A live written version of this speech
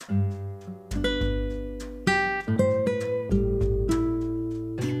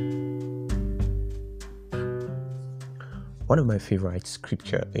One of my favorite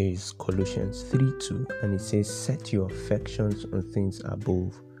scripture is Colossians 3:2, and it says, "Set your affections on things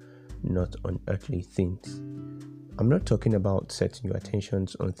above, not on earthly things." I'm not talking about setting your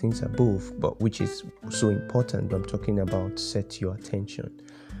attentions on things above, but which is so important, but I'm talking about set your attention.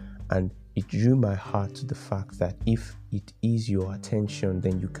 And it drew my heart to the fact that if it is your attention,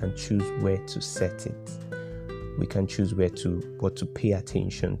 then you can choose where to set it. We can choose what to pay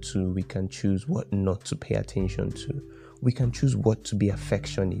attention to. We can choose what not to pay attention to. We can choose what to be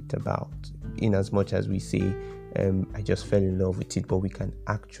affectionate about. In as much as we say, I just fell in love with it, but we can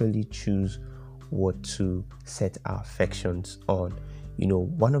actually choose what to set our affections on.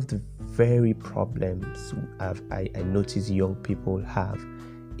 One of the very problems I notice young people have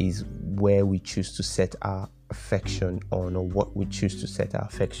is where we choose to set our affection on, or what we choose to set our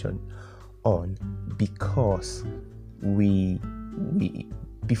affection on, because we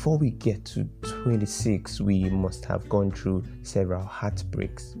before we get to 26, we must have gone through several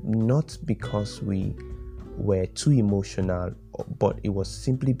heartbreaks, not because we were too emotional, but it was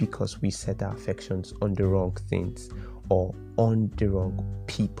simply because we set our affections on the wrong things or on the wrong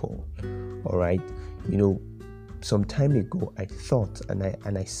people. All right, some time ago I thought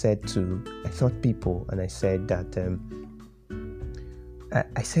people, and I said that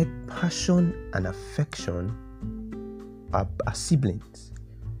I said passion and affection are siblings.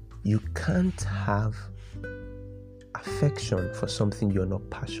 You can't have affection for something you're not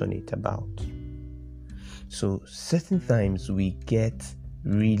passionate about. So certain times we get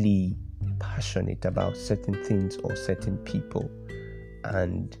really passionate about certain things or certain people,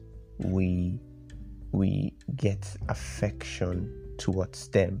 and we get affection towards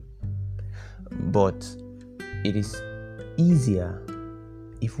them. But it is easier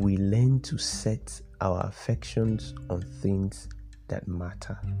if we learn to set our affections on things that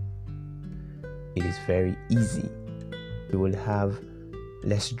matter. It is very easy. We will have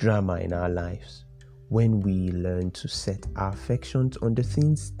less drama in our lives when we learn to set our affections on the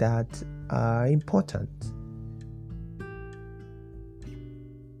things that are important.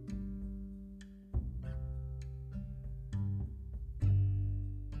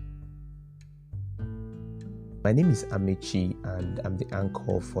 My name is Amechi, and I'm the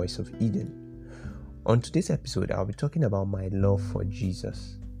anchor of Voice of Eden. On today's episode, I'll be talking about my love for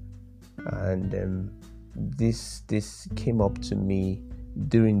Jesus. And this came up to me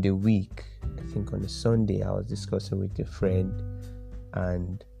during the week. I think on a Sunday, I was discussing with a friend,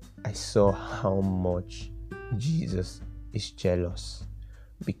 and I saw how much Jesus is jealous,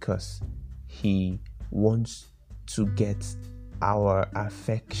 because he wants to get our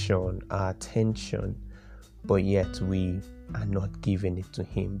affection, our attention, but yet we are not giving it to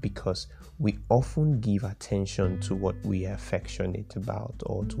him, because we often give attention to what we are affectionate about,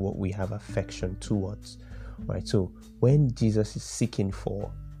 or to what we have affection towards. Right? So when Jesus is seeking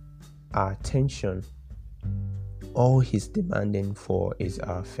for our attention, all he's demanding for is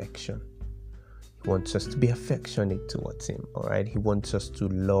our affection. He wants us to be affectionate towards him. All right? He wants us to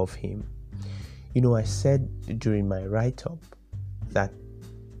love him. I said during my write-up that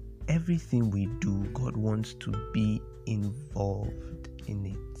everything we do, God wants to be involved in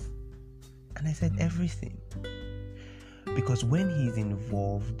it. And I said everything. Because when he's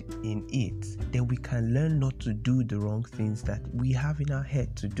involved in it, then we can learn not to do the wrong things that we have in our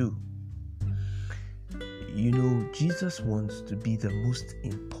head to do. Jesus wants to be the most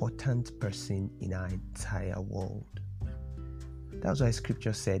important person in our entire world. That's why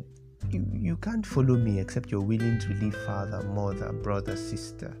scripture said, you can't follow me except you're willing to leave father, mother, brother,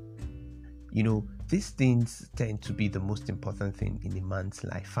 sister. These things tend to be the most important thing in a man's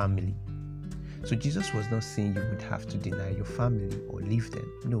life, family. So Jesus was not saying you would have to deny your family or leave them.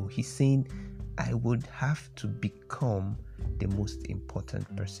 No, he's saying I would have to become the most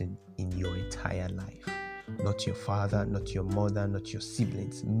important person in your entire life. Not your father, not your mother, not your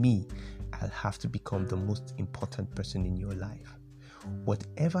siblings. Me, I'll have to become the most important person in your life.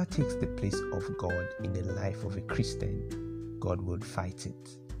 Whatever takes the place of God in the life of a Christian, God will fight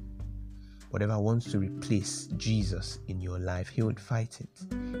it. Whatever wants to replace Jesus in your life, he would fight it.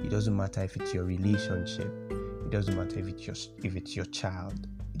 It doesn't matter if it's your relationship. It doesn't matter if it's your child.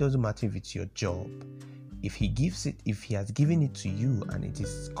 It doesn't matter if it's your job. If he has given it to you and it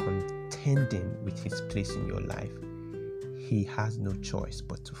is contending with his place in your life, he has no choice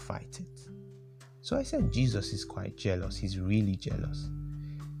but to fight it. So I said Jesus is quite jealous. He's really jealous.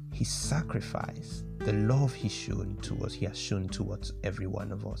 His sacrifice, the love he has shown towards every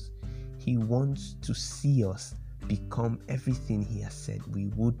one of us. He wants to see us become everything he has said we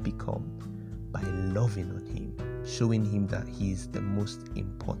would become by loving on him, showing him that he is the most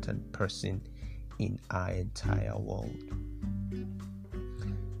important person in our entire world.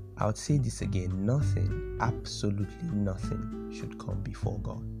 I would say this again, nothing, absolutely nothing should come before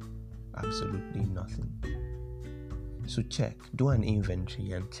God. Absolutely nothing. So do an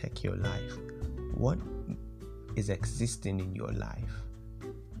inventory and check your life. What is existing in your life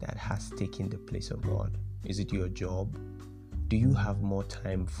that has taken the place of God? Is it your job? Do you have more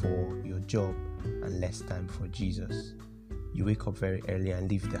time for your job and less time for Jesus? You wake up very early and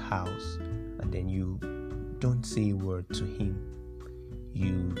leave the house, and then you don't say a word to Him.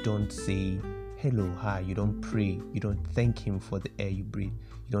 You don't say hello, hi. You don't pray. You don't thank Him for the air you breathe.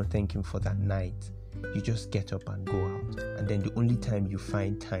 You don't thank Him for that night. You just get up and go out. And then the only time you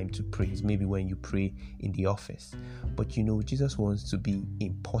find time to pray is maybe when you pray in the office. But Jesus wants to be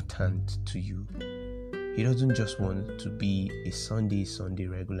important to you. He doesn't just want to be a Sunday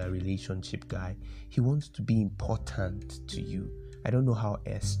regular relationship guy. He wants to be important to you. I don't know how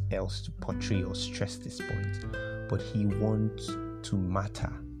else to portray or stress this point, but He wants to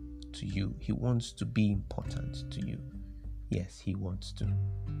matter to you. He wants to be important to you. Yes, He wants to.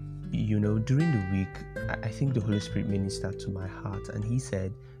 During the week, I think the Holy Spirit ministered to my heart, and He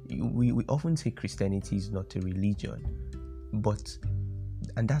said, we often say Christianity is not a religion,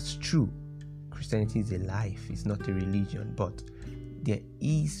 and that's true. Christianity is a life, it's not a religion, but there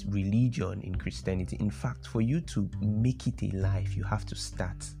is religion in Christianity. In fact, for you to make it a life, you have to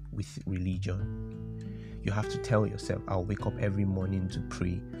start with religion. You have to tell yourself, I'll wake up every morning to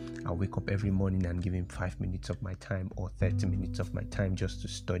pray. I'll wake up every morning and give Him 5 minutes of my time or 30 minutes of my time just to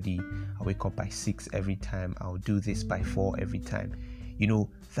study. I'll wake up by 6 every time. I'll do this by 4 every time.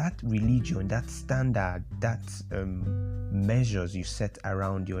 That religion, that standard, that measures you set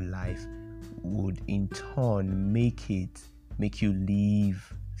around your life would in turn make you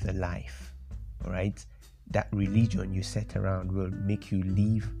live the life. All right? That religion you set around will make you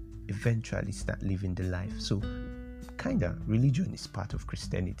eventually start living the life. So religion is part of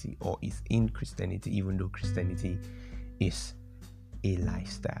Christianity, or is in Christianity, even though Christianity is a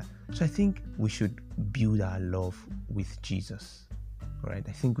lifestyle. So I think we should build our love with Jesus. All right,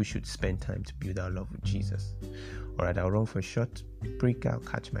 I think we should spend time to build our love with Jesus. All right, I'll run for a short break. I'll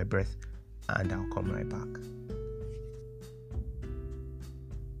catch my breath and I'll come right back.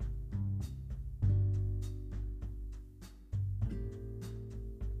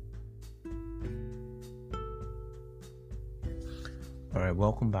 All right,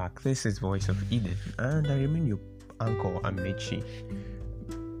 welcome back. This is Voice of Eden, and I remain your anchor, Amechi.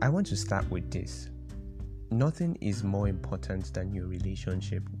 I want to start with this. Nothing is more important than your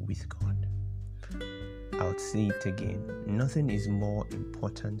relationship with God. I'll say it again. Nothing is more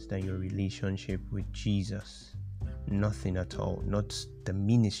important than your relationship with Jesus. Nothing at all. Not the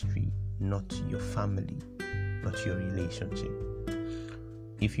ministry, not your family, not your relationship.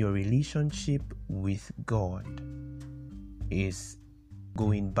 If your relationship with God is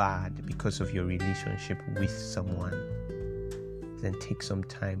going bad because of your relationship with someone, then take some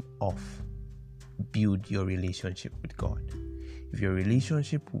time off. Build your relationship with God. If your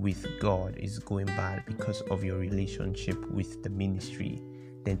relationship with God is going bad because of your relationship with the ministry,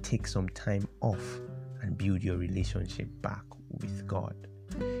 then take some time off and build your relationship back with God.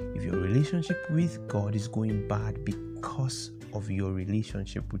 If your relationship with God is going bad because of your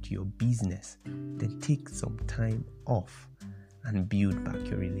relationship with your business, then take some time off and build back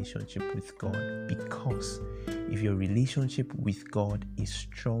your relationship with God. Because if your relationship with God is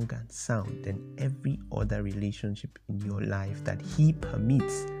strong and sound, then every other relationship in your life that He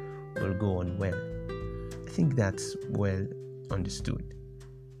permits will go on well. I think that's well understood.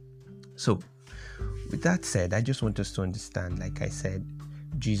 So, with that said, I just want us to understand, like I said,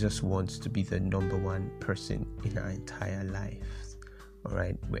 Jesus wants to be the number one person in our entire lives. All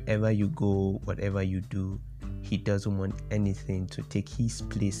right, wherever you go, whatever you do, He doesn't want anything to take His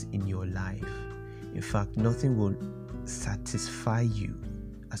place in your life. In fact, nothing will satisfy you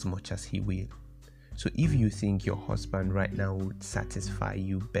as much as He will. So if you think your husband right now would satisfy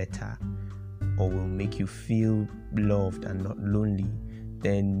you better, or will make you feel loved and not lonely,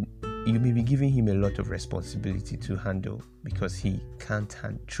 then you may be giving Him a lot of responsibility to handle, because He can't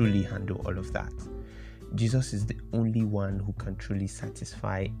truly handle all of that. Jesus is the only one who can truly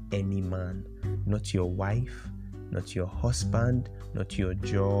satisfy any man, not your wife, not your husband, not your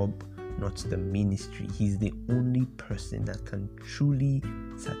job, not the ministry. He's the only person that can truly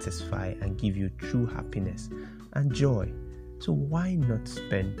satisfy and give you true happiness and joy. So why not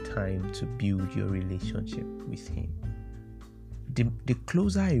spend time to build your relationship with Him? The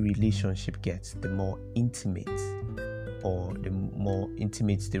closer a relationship gets, the more intimate, or the more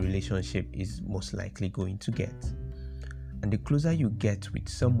intimate the relationship is most likely going to get. And the closer you get with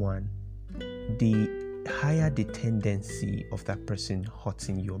someone, the higher the tendency of that person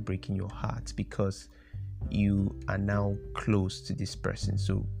hurting you or breaking your heart, because you are now close to this person.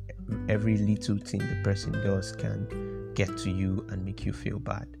 So every little thing the person does can get to you and make you feel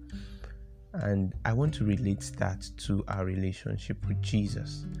bad. And I want to relate that to our relationship with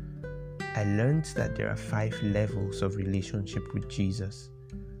Jesus. I learned that there are 5 levels of relationship with Jesus,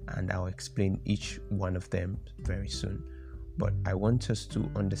 and I'll explain each one of them very soon. But I want us to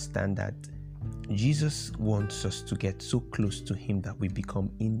understand that Jesus wants us to get so close to him that we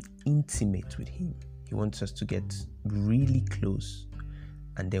become intimate with him. He wants us to get really close,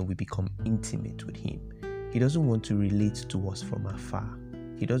 and then we become intimate with him. He doesn't want to relate to us from afar.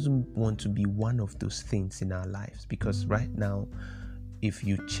 He doesn't want to be one of those things in our lives, because right now, if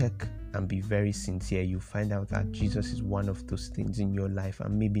you check and be very sincere, you find out that Jesus is one of those things in your life,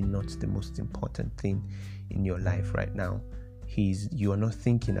 and maybe not the most important thing in your life right now. You are not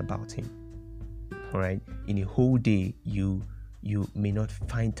thinking about him. All right, in a whole day, you may not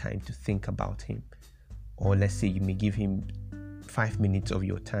find time to think about him, or let's say you may give him 5 minutes of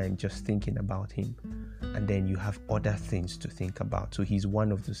your time just thinking about him, and then you have other things to think about. So he's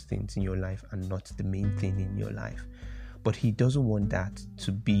one of those things in your life and not the main thing in your life. But he doesn't want that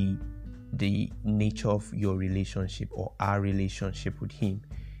to be the nature of your relationship or our relationship with him.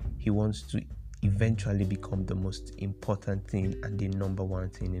 He wants to eventually become the most important thing and the number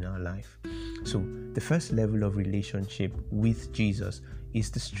one thing in our life. So the first level of relationship with Jesus is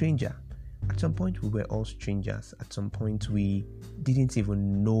the stranger. At some point we were all strangers. At some point we didn't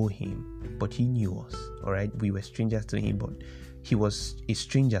even know him, but he knew us. All right, we were strangers to him, but he was a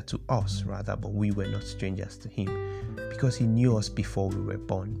stranger to us rather, but we were not strangers to him, because he knew us before we were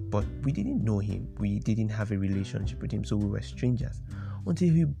born, but we didn't know him. We didn't have a relationship with him, so we were strangers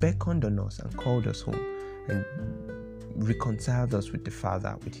until he beckoned on us and called us home and reconciled us with the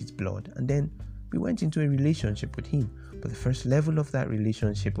Father with his blood, and then we went into a relationship with him. But the first level of that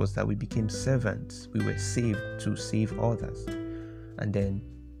relationship was that we became servants. We were saved to save others, and then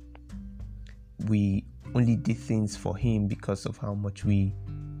we only did things for him because of how much we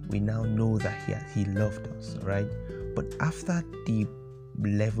now know that he loved us. All right, but after the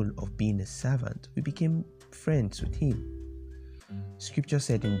level of being a servant, we became friends with him. Scripture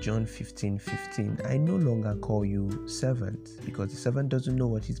said in John 15:15, I no longer call you servants, because the servant doesn't know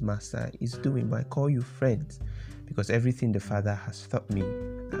what his master is doing, but I call you friends, because everything the Father has taught me,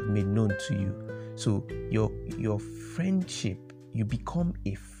 I've made known to you. So your friendship, you become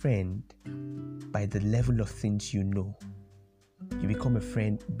a friend by the level of things you know. You become a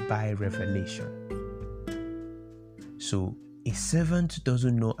friend by revelation. So a servant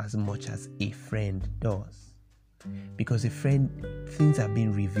doesn't know as much as a friend does, because a friend, things are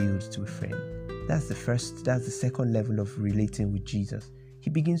being revealed to a friend. That's the second level of relating with Jesus. He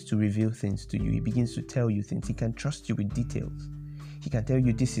begins to reveal things to you. He begins to tell you things. He can trust you with details. He can tell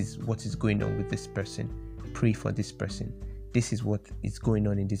you, this is what is going on with this person. Pray for this person. This is what is going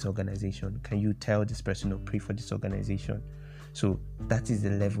on in this organization. Can you tell this person or pray for this organization? So that is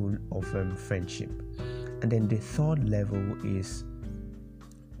the level of friendship. And then the third level is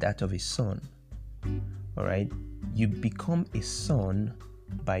that of a son. All right, you become a son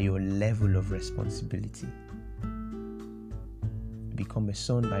by your level of responsibility. Become a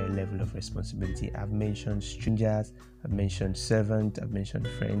son by a level of responsibility. I've mentioned strangers, I've mentioned servant, I've mentioned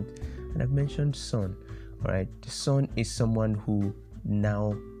friend, and I've mentioned son. All right, the son is someone who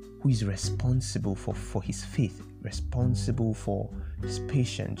is responsible for his faith, responsible for his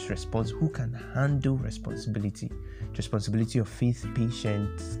patience, who can handle responsibility of faith,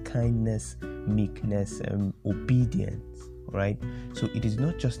 patience, kindness, meekness, obedience. All right, so it is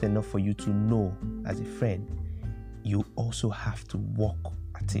not just enough for you to know as a friend. You also have to work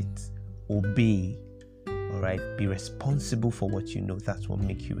at it, obey, all right, be responsible for what you know. That's what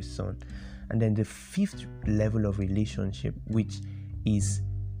makes you a son. And then the fifth level of relationship, which is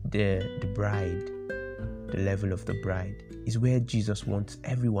the bride, the level of the bride, is where Jesus wants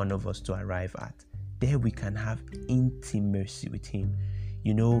every one of us to arrive at. There we can have intimacy with him.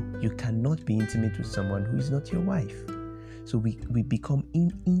 You know, you cannot be intimate with someone who is not your wife. So we become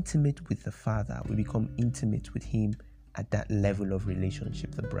intimate with the Father. We become intimate with him at that level of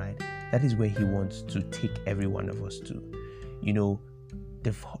relationship, the bride. That is where he wants to take every one of us to. You know,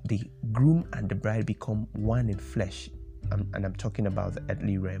 the groom and the bride become one in flesh. And I'm talking about the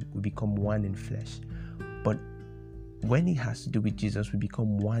earthly realm. We become one in flesh. But when it has to do with Jesus, we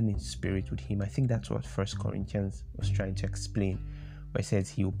become one in spirit with him. I think that's what 1 Corinthians was trying to explain, where it says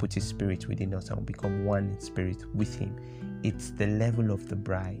he will put his spirit within us and will become one in spirit with him. It's the level of the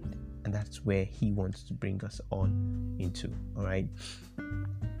bride, and that's where he wants to bring us all into. All right.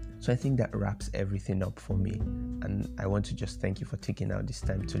 So I think that wraps everything up for me. And I want to just thank you for taking out this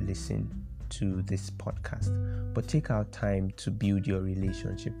time to listen to this podcast. But take out time to build your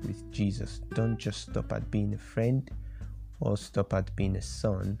relationship with Jesus. Don't just stop at being a friend or stop at being a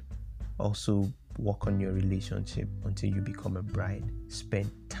son. Also work on your relationship until you become a bride.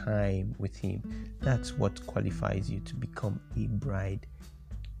 Spend time with him. That's what qualifies you to become a bride.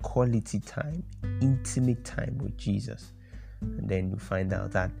 Quality time, intimate time with Jesus. And then you find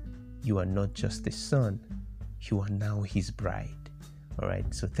out that you are not just a son, you are now his bride. All right,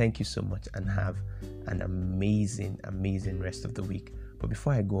 so thank you so much and have an amazing rest of the week. But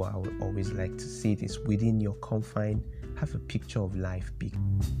before I go, I would always like to say this: within your confine, have a picture of life big.